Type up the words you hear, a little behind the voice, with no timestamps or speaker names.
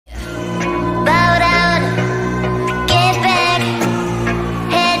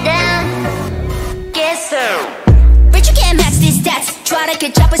to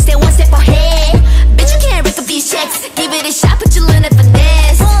get dropped and stay one step ahead. Bitch, you can't rip up these checks. Give it a shot, but you learn it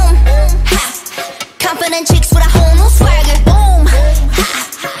finesse. Boom, ha. Confident chicks with a whole new swagger. Boom, ha.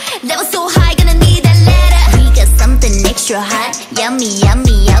 Never so high, gonna need that ladder. We got something extra hot, yummy,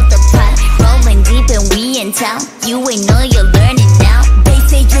 yummy out the pot. Rolling deep and we in town. You ain't know you're learning now. They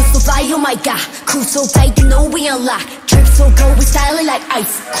say you're so fly, oh my god. Cruise so tight, you know we unlock. Drip so cold, we styling like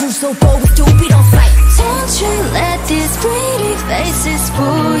ice. Cruise so bold, we stupid on sight. Don't you let these pretty faces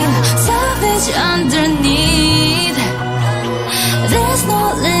fool you. Savage underneath. There's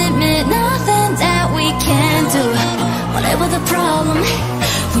no limit, nothing that we can do. Whatever the problem,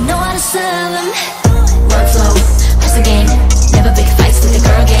 we know how to solve them. Workflow, hustle game, never big fights with the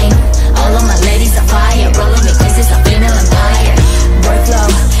girl gang. All of my ladies are fire, rolling with queens, it's a female empire. Workflow,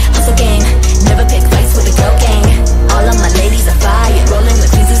 hustle game, never pick fights with the girl gang. All of my ladies are fire, rolling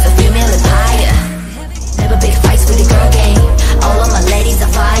with queens, it's a female empire. Never big fights with the girl gang. All of my ladies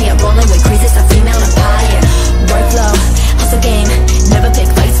are fire, rolling with queens, it's a female empire. Workflow, hustle game, never pick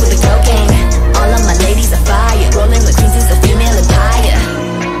fights with the girl gang. All of my ladies are fire, rolling with queens, it's a female empire.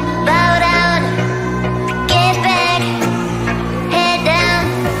 Bow down, get back, head down,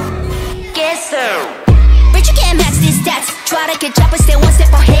 get served. Bitch, you can't match these stats. Try to get dropped and stay one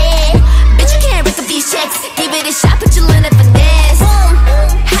step ahead. Bitch, you can't rip up these checks. Give it a shot, but you learn it finesse. Boom,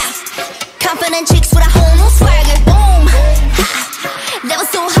 ha. Confident chicks with a whole new swagger. Boom, ha. Never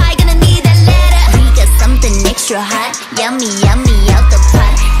so high, gonna need that ladder. We got something extra hot, yummy, yummy out the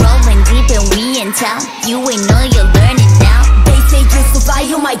pot. Rolling deep and we in town. You ain't know you're learning now. They say you're so fly,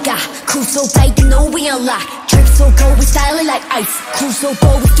 oh my god. Cruise so tight, you know we unlock. Drip so cold, we styling like ice. Cruise so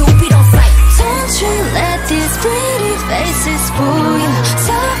bold, we stupid on sight. Don't you let these pretty faces fool you.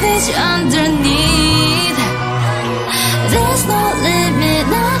 Savage underneath. There's no limit,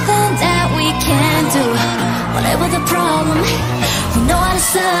 nothing that we can do. Whatever the problem, we know how to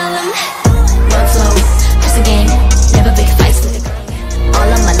solve them. Workflow, hustle game, never big fights with the girl. All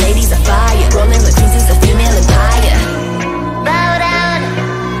of my ladies are fire, rolling with queens, it's a female empire. Bow down,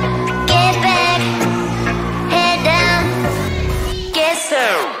 get back, head down, get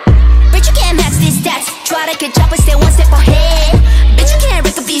served. Bitch, you can't match these stats. Try to get dropped and stay one step ahead. Bitch, you can't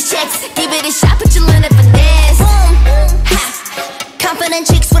rip up these checks. Give it a shot, but you learn it finesse. Boom, ha. Confident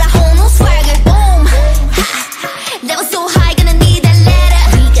chicks with a whole new swagger. Boom, ha. Never so high, gonna need that ladder.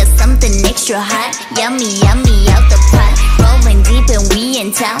 We got something extra hot, yummy, yummy out the pot. Rolling deep and we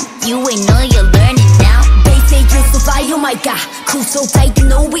in town. You ain't know you're learning now. They say you're so fly, oh my god. Cruise so tight, you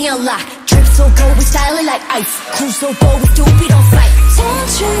know we unlock. Drip so cold, we styling like ice. Cruise so bold, we stupid on sight.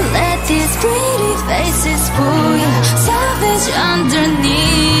 Don't you let these pretty faces fool you. Savage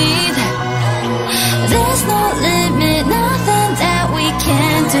underneath. There's no limit, nothing that we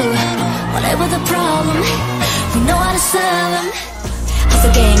can do. Whatever the problem, we know how to solve them.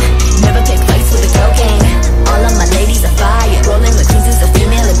 Hustle gang, never pick fights with the girl gang. All of my ladies are fire, rolling with queens, it's a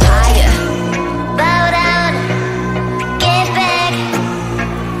female empire. Bow down, get back,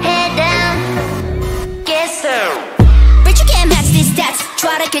 head down, get served. Bitch, you can't match these stats.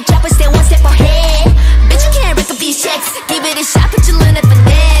 Try to get dropped and stay one step ahead. Bitch, you can't rip up these checks. Give it a shot, but you learn it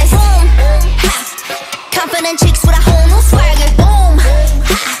finesse. Boom, ha. Confident chicks with a whole new swagger. Boom,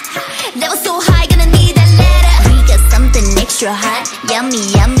 ha. Never so high, gonna need that ladder. We got something extra hot, yummy,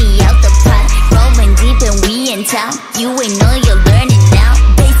 yummy out the pot. Rolling deep and we in town. You ain't know you're learning now.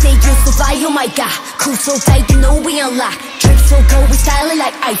 They say you're so fly, oh my god. Cruise so tight, you know we unlock. Drip so cold, we styling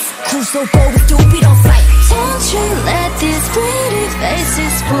like ice. Cruise so bold, we stupid on sight. Don't you let these pretty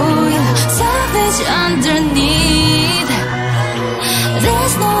faces fool you. Savage underneath.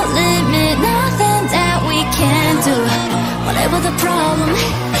 There's no limit, nothing that we can do. Whatever the problem,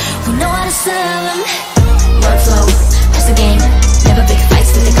 we know how to solve them.